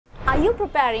you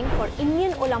preparing for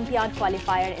Indian Olympiad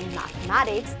Qualifier in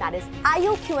Mathematics, that is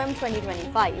IOQM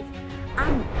 2025,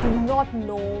 and do not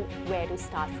know where to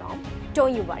start from?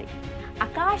 Don't you worry.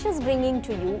 Aakash is bringing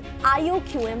to you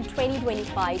IOQM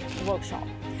 2025 workshop,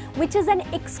 which is an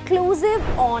exclusive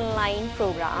online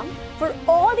program for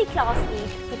all the class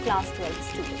 8 to class 12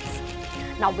 students.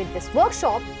 Now with this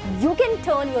workshop, you can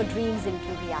turn your dreams into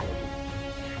reality.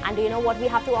 And do you know what we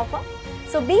have to offer?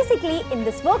 So basically, in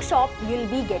this workshop, you'll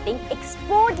be getting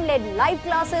expert-led live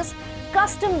classes,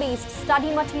 custom-based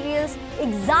study materials,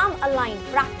 exam-aligned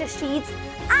practice sheets,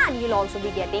 and you'll also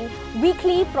be getting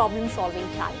weekly problem-solving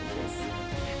challenges.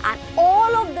 And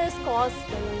all of this costs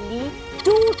only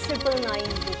 2,999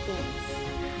 rupees.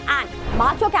 And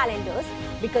mark your calendars,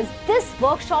 because this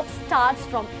workshop starts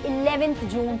from 11th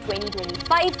June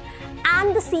 2025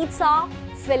 and the seats are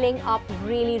filling up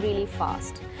really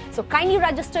fast. So kindly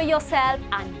register yourself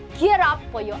and gear up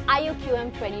for your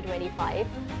IOQM 2025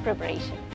 preparation.